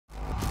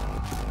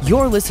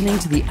You're listening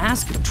to the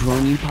Ask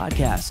Drone U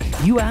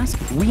podcast. You ask,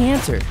 we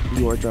answer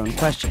your drone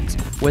questions.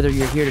 Whether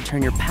you're here to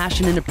turn your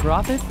passion into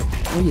profit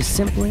or you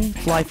simply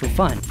fly for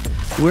fun,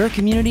 we're a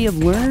community of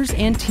learners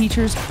and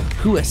teachers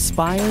who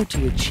aspire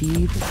to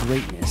achieve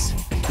greatness.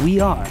 We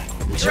are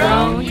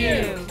Drone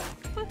U.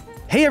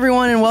 Hey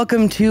everyone, and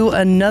welcome to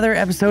another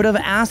episode of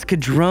Ask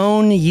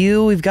Drone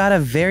U. We've got a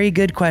very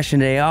good question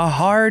today, a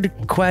hard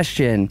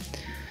question.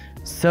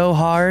 So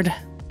hard.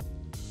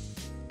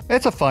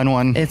 It's a fun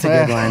one. It's a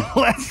good one.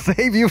 Let's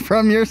save you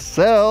from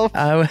yourself.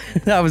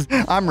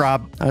 I'm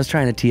Rob. I was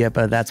trying to tee up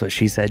a "that's what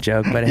she said"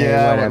 joke, but hey,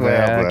 Yeah, whatever.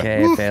 well,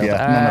 Okay, oof, it failed. yeah,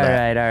 none of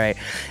that. All right.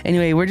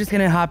 Anyway, we're just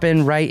gonna hop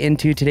in right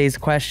into today's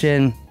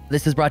question.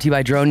 This is brought to you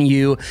by Drone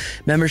U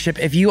membership.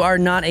 If you are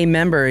not a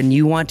member and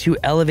you want to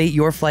elevate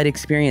your flight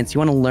experience, you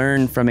want to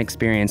learn from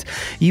experience,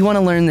 you want to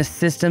learn the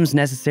systems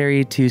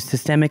necessary to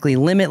systemically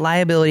limit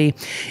liability,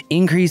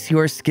 increase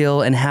your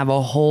skill, and have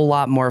a whole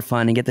lot more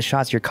fun and get the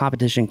shots your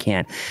competition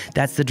can't.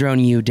 That's the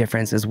Drone U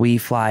difference as we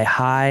fly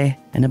high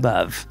and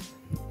above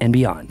and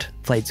beyond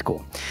flight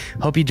school.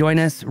 Hope you join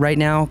us right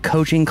now.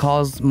 Coaching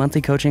calls, monthly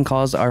coaching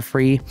calls are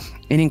free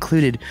and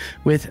included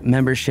with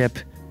membership.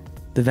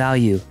 The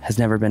value has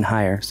never been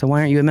higher. So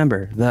why aren't you a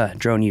member?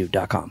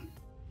 thedroneu.com.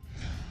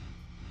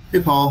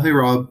 Hey, Paul. Hey,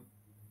 Rob.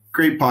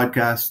 Great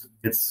podcast.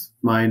 It's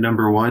my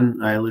number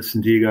one. I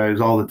listen to you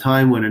guys all the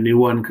time when a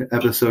new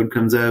episode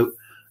comes out,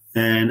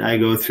 and I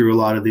go through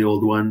a lot of the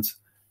old ones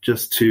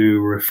just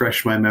to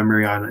refresh my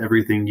memory on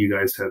everything you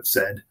guys have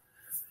said.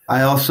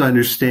 I also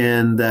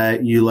understand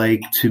that you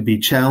like to be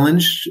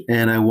challenged,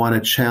 and I want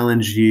to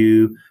challenge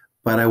you,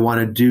 but I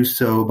want to do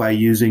so by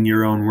using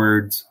your own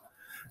words.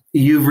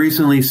 You've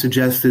recently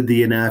suggested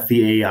the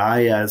Anafi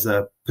AI as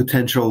a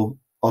potential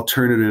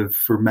alternative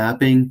for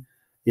mapping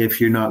if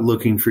you're not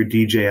looking for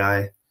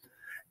DJI.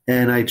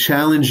 And I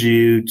challenge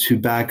you to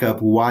back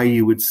up why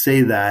you would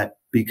say that,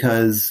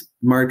 because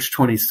March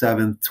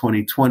 27th,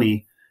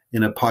 2020,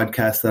 in a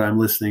podcast that I'm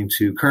listening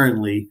to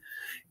currently,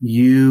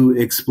 you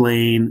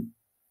explain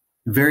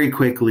very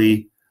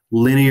quickly,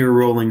 linear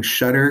rolling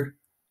shutter,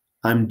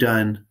 I'm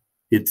done,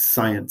 it's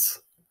science.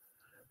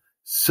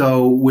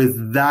 So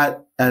with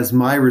that as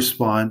my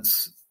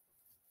response,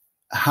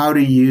 how do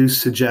you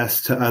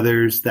suggest to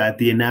others that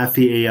the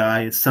Anafi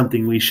AI is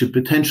something we should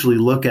potentially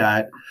look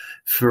at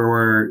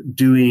for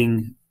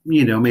doing,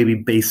 maybe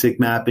basic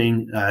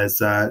mapping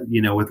as,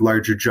 with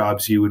larger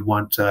jobs you would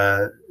want,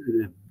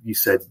 you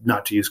said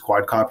not to use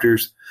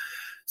quadcopters.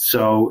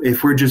 So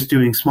if we're just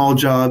doing small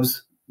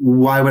jobs,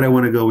 why would I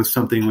want to go with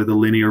something with a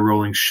linear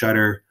rolling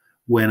shutter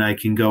when I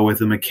can go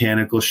with a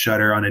mechanical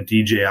shutter on a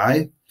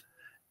DJI?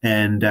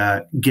 And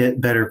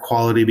get better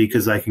quality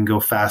because I can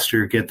go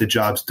faster, get the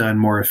jobs done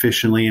more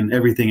efficiently, and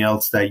everything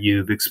else that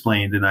you've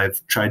explained and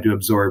I've tried to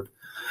absorb.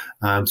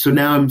 So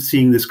now I'm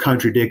seeing this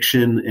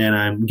contradiction and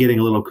I'm getting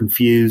a little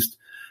confused.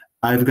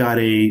 I've got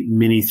a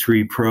Mini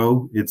 3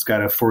 Pro. It's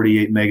got a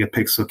 48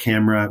 megapixel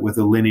camera with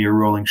a linear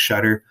rolling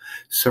shutter.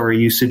 So are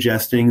you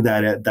suggesting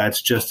that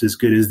that's just as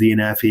good as the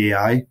Anafi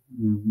AI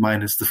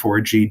minus the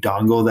 4G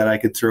dongle that I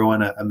could throw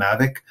on a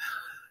Mavic?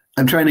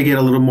 I'm trying to get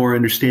a little more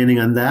understanding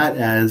on that,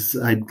 as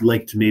I'd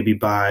like to maybe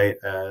buy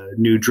a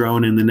new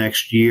drone in the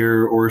next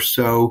year or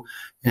so,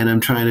 and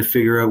I'm trying to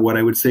figure out what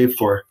I would save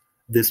for.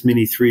 This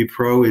Mini 3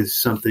 Pro is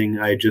something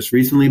I just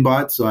recently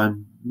bought, so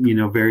I'm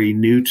very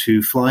new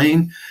to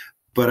flying,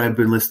 but I've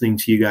been listening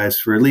to you guys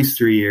for at least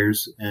 3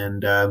 years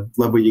and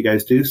love what you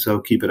guys do, so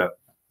keep it up.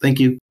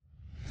 Thank you.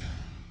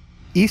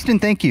 Easton,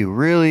 thank you.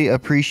 Really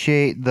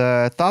appreciate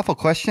the thoughtful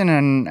question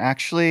and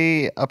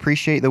actually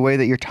appreciate the way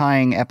that you're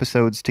tying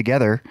episodes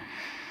together,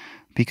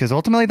 because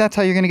ultimately that's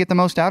how you're going to get the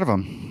most out of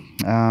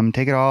them.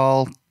 Take it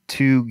all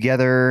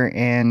together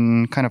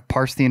and kind of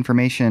parse the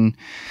information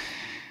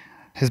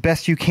as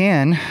best you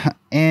can.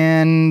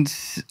 And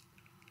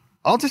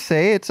I'll just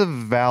say it's a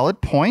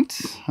valid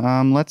point.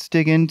 Let's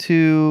dig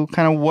into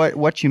kind of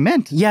what you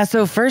meant. Yeah,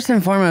 so first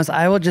and foremost,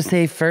 I will just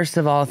say, first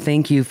of all,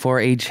 thank you for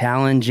a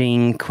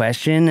challenging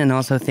question, and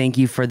also thank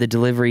you for the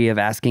delivery of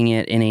asking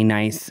it in a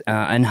nice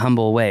and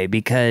humble way,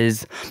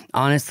 because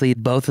honestly,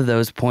 both of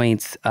those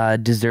points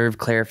deserve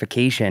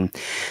clarification.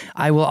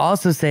 I will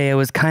also say I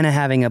was kind of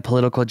having a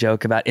political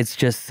joke about it's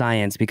just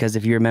science, because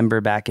if you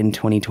remember back in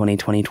 2020,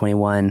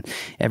 2021,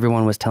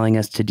 everyone was telling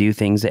us to do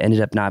things that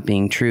ended up not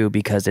being true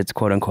because it's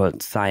quote unquote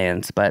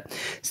science, but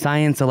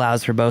science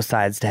allows for both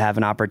sides to have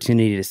an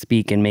opportunity to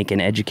speak and make an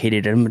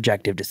educated and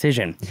objective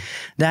decision.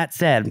 That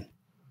said,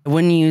 I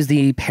wouldn't use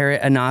the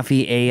Parrot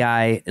Anafi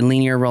AI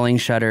linear rolling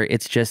shutter.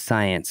 It's just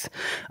science.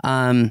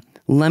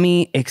 Let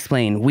me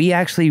explain. We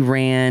actually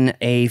ran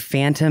a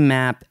Phantom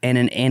map and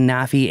an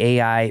Anafi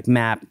AI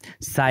map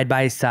side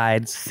by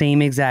side,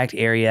 same exact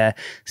area,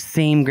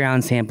 same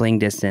ground sampling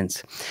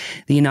distance.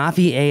 The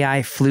Anafi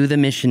AI flew the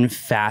mission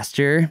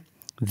faster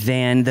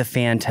than the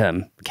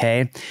Phantom.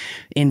 Okay.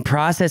 In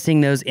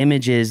processing those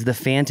images, the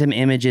phantom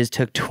images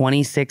took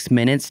 26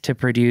 minutes to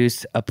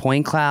produce a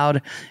point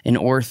cloud, an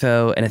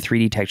ortho, and a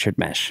 3D textured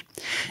mesh.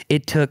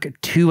 It took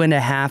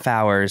 2.5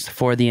 hours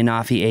for the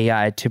Anafi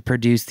AI to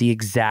produce the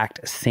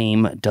exact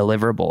same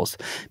deliverables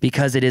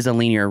because it is a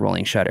linear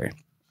rolling shutter.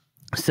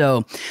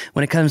 So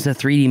when it comes to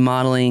 3D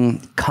modeling,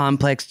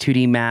 complex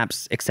 2D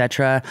maps,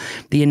 etc.,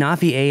 the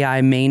Anafi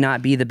AI may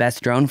not be the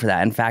best drone for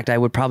that. In fact, I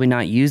would probably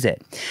not use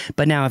it.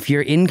 But now if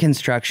you're in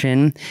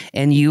construction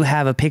and you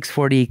have a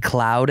Pix4D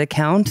cloud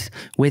account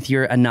with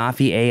your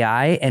Anafi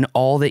AI and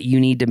all that you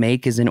need to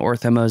make is an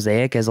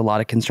orthomosaic, as a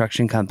lot of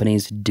construction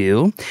companies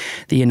do,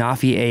 the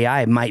Anafi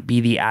AI might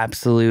be the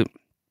absolute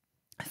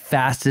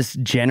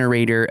fastest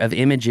generator of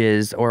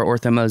images or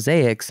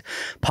orthomosaics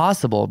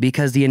possible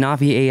because the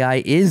Anafi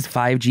AI is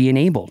 5G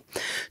enabled.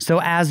 So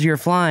as you're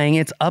flying,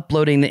 it's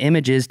uploading the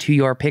images to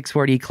your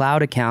Pix4D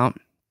cloud account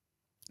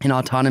and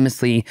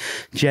autonomously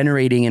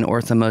generating an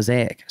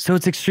orthomosaic. So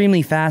it's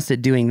extremely fast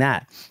at doing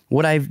that.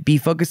 Would I be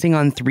focusing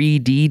on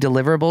 3D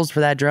deliverables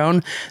for that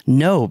drone?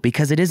 No,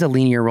 because it is a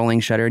linear rolling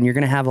shutter and you're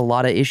going to have a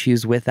lot of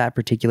issues with that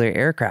particular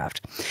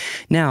aircraft.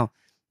 Now,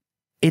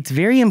 it's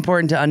very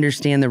important to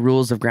understand the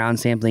rules of ground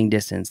sampling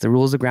distance. The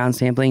rules of ground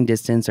sampling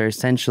distance are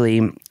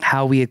essentially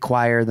how we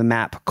acquire the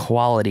map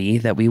quality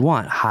that we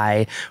want,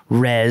 high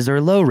res or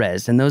low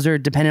res. And those are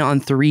dependent on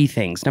 3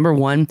 things. Number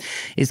 1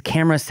 is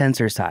camera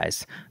sensor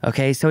size.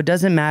 Okay, so it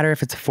doesn't matter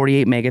if it's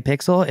 48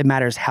 megapixel, it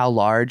matters how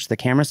large the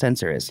camera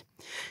sensor is.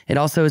 It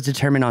also is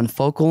determined on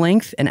focal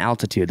length and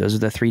altitude. Those are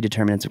the 3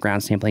 determinants of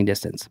ground sampling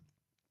distance.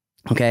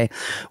 Okay,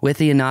 with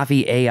the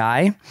Anafi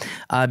AI,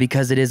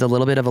 because it is a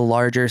little bit of a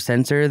larger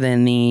sensor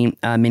than the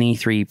Mini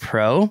 3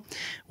 Pro,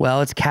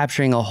 well, it's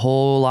capturing a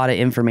whole lot of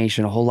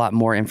information, a whole lot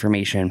more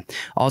information.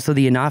 Also,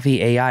 the Anafi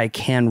AI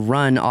can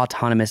run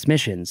autonomous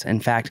missions. In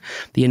fact,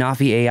 the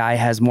Anafi AI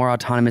has more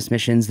autonomous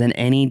missions than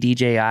any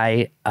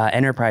DJI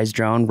enterprise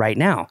drone right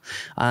now.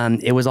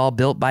 It was all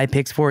built by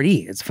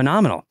Pix4D. It's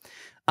phenomenal.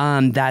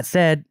 That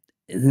said,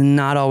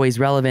 not always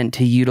relevant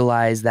to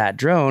utilize that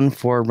drone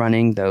for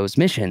running those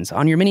missions.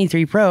 On your Mini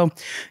 3 Pro,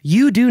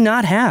 you do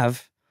not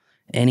have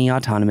any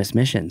autonomous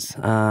missions.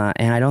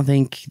 And I don't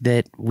think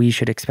that we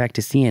should expect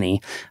to see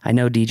any. I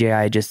know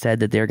DJI just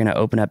said that they're going to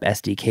open up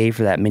SDK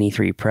for that Mini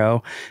 3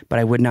 Pro, but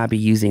I would not be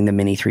using the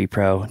Mini 3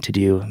 Pro to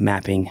do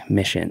mapping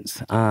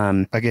missions.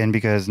 Again,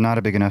 because not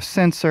a big enough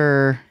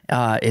sensor.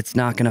 It's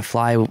not going to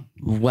fly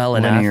well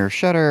enough. Linear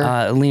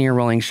shutter. Linear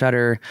rolling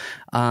shutter.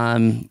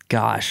 You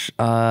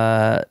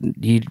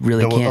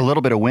really can't. A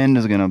little bit of wind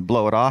is going to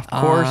blow it off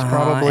course,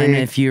 probably. And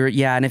if you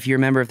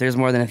remember, if there's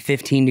more than a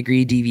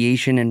 15-degree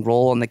deviation and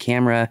roll on the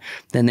camera,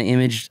 then the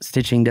image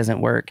stitching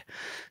doesn't work.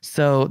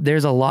 So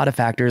there's a lot of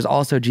factors.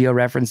 Also,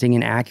 georeferencing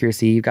and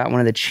accuracy. You've got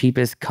one of the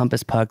cheapest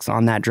compass pucks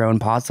on that drone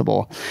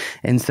possible.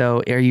 And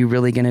so are you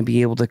really going to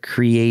be able to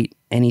create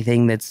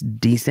anything that's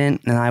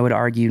decent? And I would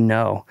argue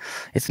no.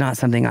 It's not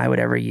something I would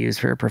ever use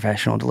for a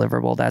professional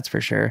deliverable, that's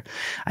for sure.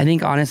 I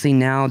think honestly,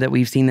 now that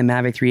we've seen the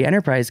Mavic 3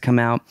 Enterprise come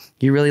out,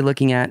 you're really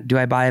looking at, do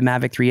I buy a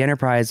Mavic 3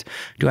 Enterprise?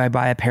 Do I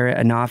buy a Parrot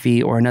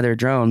Anafi or another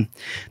drone?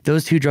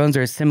 Those 2 drones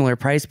are similar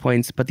price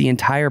points, but the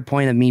entire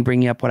point of me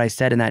bringing up what I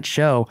said in that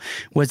show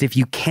was if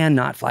you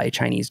cannot fly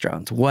Chinese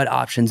drones, what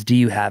options do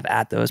you have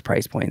at those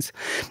price points?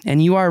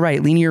 And you are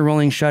right, linear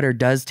rolling shutter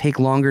does take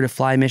longer to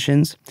fly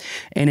missions,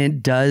 and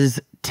it does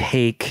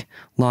take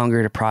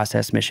longer to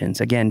process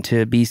missions. Again,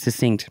 to be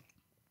succinct,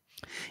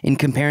 in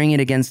comparing it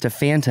against a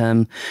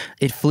Phantom,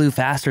 it flew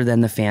faster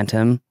than the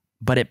Phantom,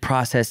 but it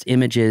processed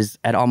images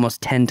at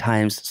almost 10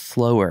 times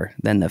slower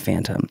than the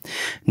Phantom.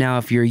 Now,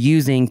 if you're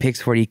using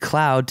Pix4D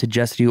Cloud to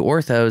just do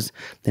orthos,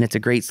 then it's a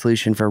great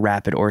solution for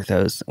rapid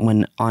orthos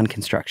when on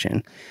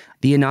construction.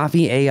 The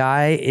Anafi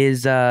AI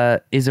is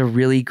a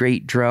really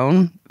great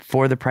drone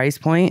for the price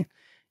point.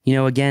 You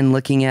know, again,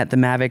 looking at the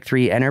Mavic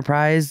 3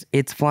 Enterprise,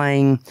 it's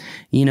flying,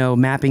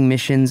 mapping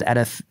missions at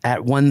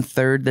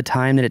 1/3 the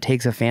time that it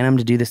takes a Phantom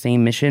to do the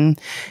same mission.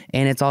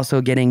 And it's also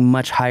getting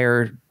much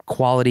higher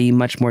quality,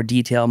 much more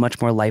detail,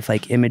 much more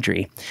lifelike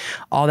imagery.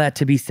 All that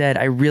to be said,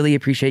 I really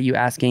appreciate you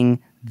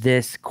asking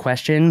this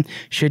question.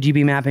 Should you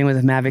be mapping with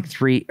a Mavic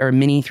 3 or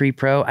Mini 3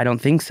 Pro? I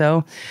don't think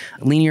so.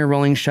 Linear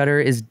rolling shutter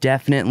is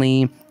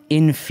definitely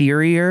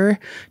inferior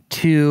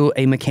to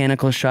a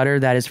mechanical shutter,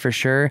 that is for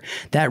sure.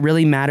 That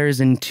really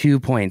matters in 2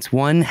 points.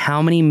 One, how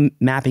many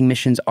mapping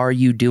missions are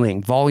you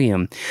doing?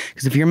 Volume.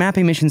 Because if your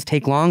mapping missions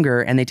take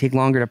longer and they take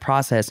longer to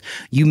process,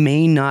 you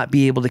may not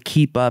be able to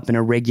keep up in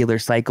a regular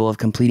cycle of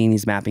completing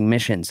these mapping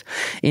missions.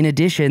 In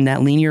addition,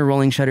 that linear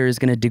rolling shutter is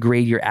going to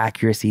degrade your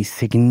accuracy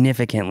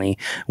significantly,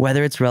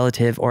 whether it's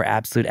relative or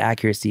absolute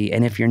accuracy.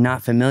 And if you're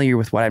not familiar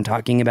with what I'm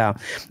talking about,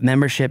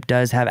 membership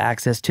does have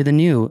access to the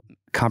new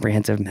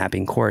comprehensive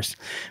mapping course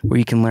where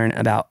you can learn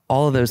about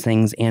all of those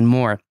things and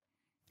more,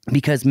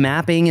 because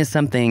mapping is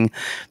something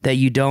that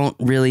you don't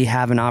really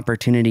have an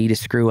opportunity to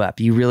screw up.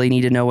 You really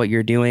need to know what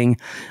you're doing.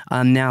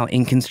 Now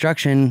in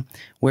construction,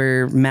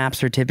 where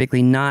maps are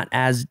typically not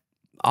as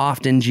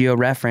often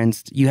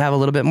geo-referenced, you have a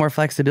little bit more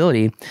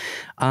flexibility.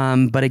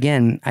 But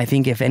again, I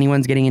think if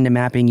anyone's getting into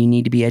mapping, you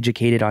need to be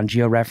educated on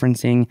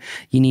geo-referencing,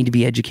 you need to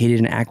be educated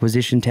in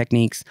acquisition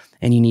techniques,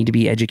 and you need to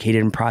be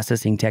educated in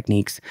processing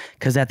techniques,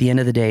 because at the end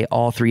of the day,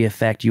 all three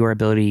affect your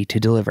ability to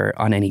deliver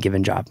on any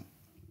given job.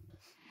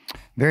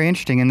 Very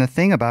interesting. And the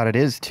thing about it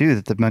is,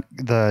 too, that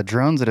the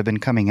drones that have been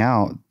coming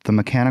out, the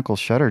mechanical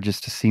shutter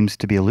just seems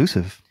to be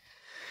elusive.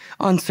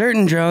 On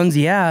certain drones,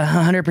 yeah,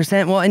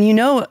 100%. Well, and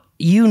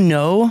you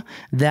know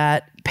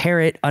that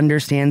Parrot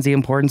understands the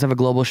importance of a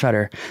global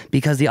shutter,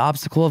 because the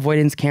obstacle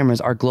avoidance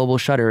cameras are global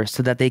shutters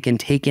so that they can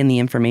take in the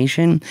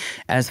information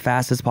as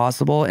fast as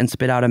possible and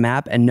spit out a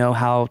map and know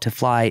how to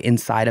fly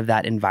inside of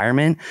that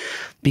environment,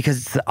 because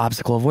it's the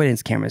obstacle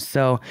avoidance cameras.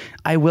 So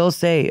I will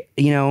say,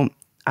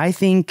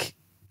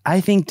 I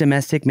think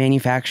domestic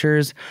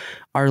manufacturers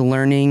are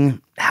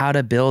learning how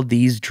to build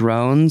these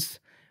drones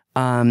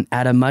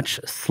at a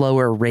much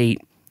slower rate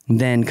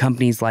than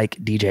companies like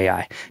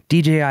DJI.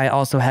 DJI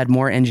also had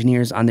more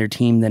engineers on their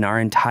team than our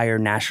entire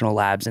national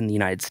labs in the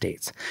United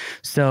States.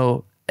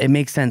 So it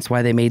makes sense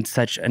why they made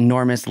such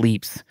enormous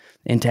leaps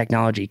in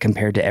technology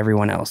compared to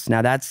everyone else.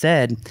 Now, that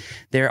said,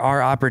 there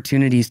are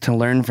opportunities to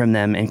learn from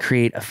them and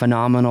create a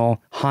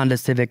phenomenal Honda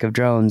Civic of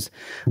drones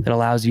that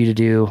allows you to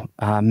do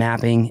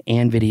mapping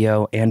and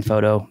video and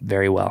photo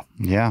very well.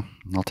 Yeah,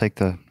 I'll take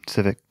the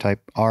Civic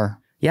Type R.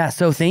 Yeah,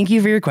 so thank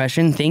you for your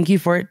question. Thank you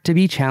for it to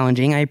be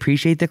challenging. I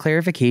appreciate the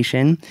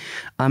clarification.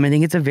 I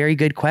think it's a very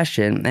good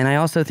question. And I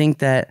also think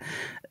that,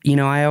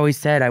 I always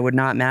said I would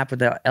not map with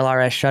the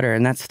LRS shutter,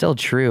 and that's still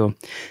true.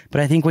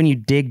 But I think when you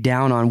dig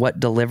down on what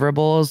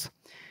deliverables,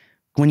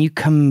 when you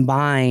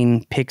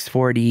combine Pix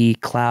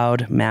 4D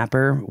Cloud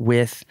Mapper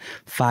with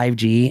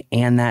 5G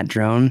and that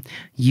drone,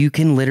 you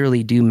can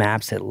literally do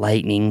maps at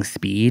lightning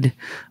speed.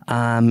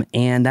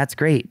 And that's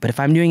great. But if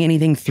I'm doing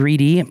anything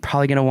 3D, I'm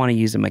probably going to want to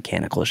use a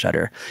mechanical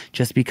shutter,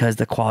 just because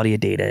the quality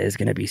of data is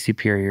going to be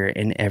superior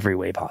in every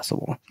way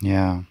possible.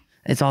 Yeah.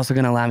 It's also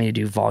going to allow me to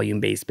do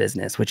volume-based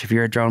business, which if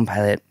you're a drone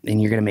pilot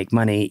and you're going to make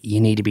money, you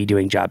need to be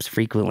doing jobs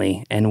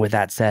frequently. And with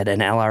that said, an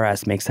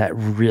LRS makes that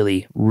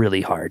really,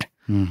 really hard.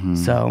 Mm-hmm.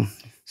 So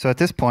at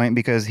this point,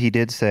 because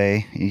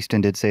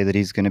Easton did say that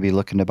he's going to be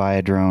looking to buy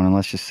a drone, and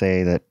let's just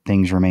say that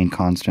things remain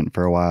constant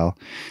for a while,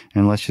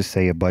 and let's just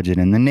say a budget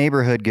in the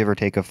neighborhood, give or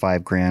take, of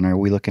 $5,000, are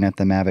we looking at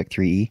the Mavic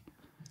 3E?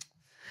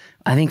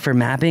 I think for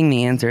mapping,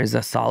 the answer is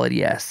a solid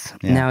yes.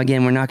 Yeah. Now,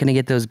 again, we're not going to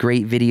get those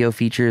great video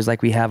features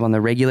like we have on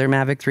the regular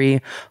Mavic 3.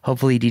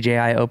 Hopefully,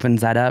 DJI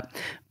opens that up.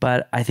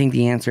 But I think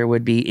the answer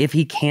would be, if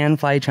he can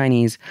fly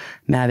Chinese,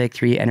 Mavic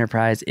 3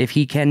 Enterprise. If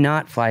he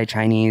cannot fly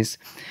Chinese,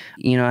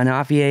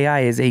 Anafi AI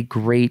is a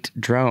great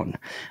drone.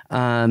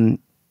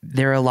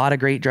 There are a lot of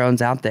great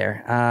drones out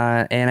there.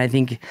 And I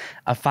think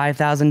a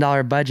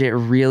 $5,000 budget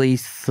really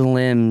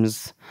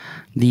slims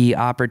the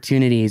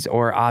opportunities,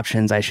 or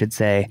options, I should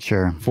say,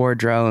 sure, for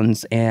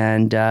drones.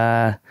 And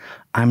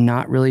I'm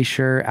not really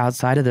sure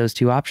outside of those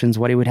two options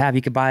what he would have.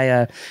 He could buy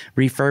a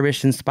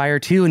refurbished Inspire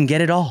 2 and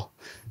get it all.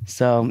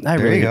 So I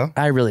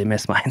really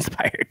miss my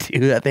Inspire 2.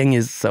 That thing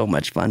is so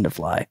much fun to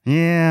fly.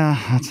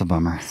 Yeah, that's a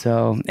bummer.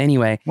 So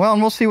anyway. Well,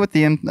 and we'll see what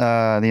the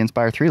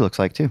Inspire 3 looks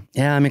like too.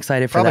 Yeah, I'm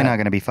excited for Probably that. Not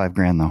going to be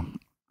 $5,000 though.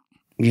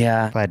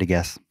 Yeah. If I had to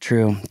guess.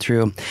 True.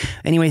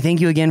 Anyway,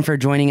 thank you again for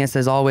joining us.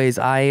 As always,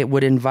 I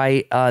would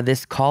invite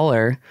this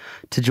caller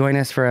to join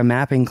us for a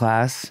mapping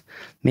class.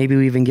 Maybe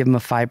we even give them a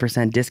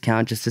 5%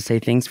 discount just to say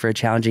thanks for a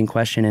challenging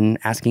question and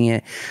asking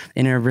it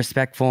in a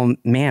respectful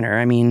manner.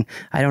 I mean,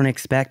 I don't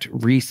expect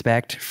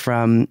respect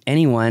from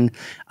anyone,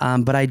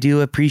 but I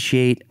do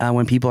appreciate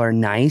when people are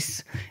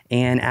nice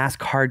and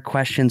ask hard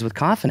questions with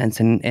confidence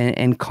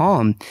and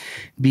calm,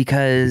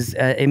 because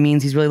it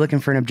means he's really looking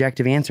for an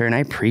objective answer, and I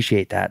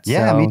appreciate that.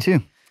 Yeah, me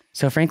too.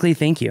 So frankly,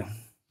 thank you.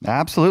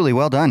 Absolutely.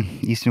 Well done,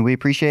 Easton. We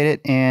appreciate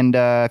it. And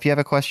if you have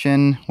a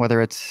question,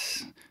 whether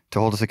it's to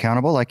hold us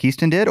accountable like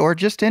Easton did, or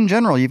just in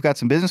general, you've got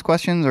some business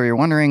questions, or you're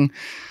wondering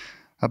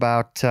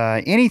about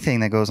anything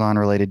that goes on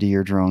related to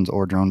your drones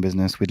or drone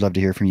business, we'd love to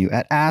hear from you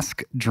at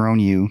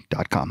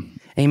askdroneu.com.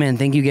 Amen.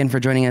 Thank you again for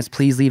joining us.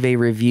 Please leave a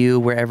review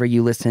wherever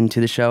you listen to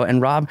the show.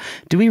 And Rob,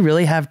 do we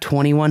really have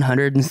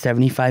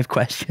 2,175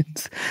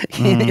 questions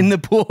in the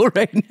pool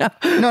right now?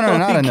 No,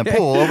 not in the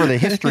pool. Over the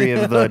history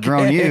of the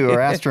Drone U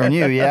or Ask Drone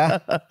U, yeah.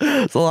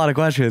 It's a lot of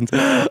questions.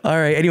 All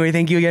right. Anyway,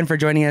 thank you again for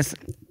joining us.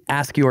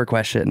 Ask your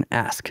question,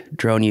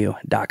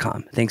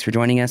 askdroneu.com. Thanks for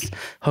joining us.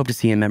 Hope to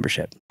see you in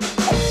membership.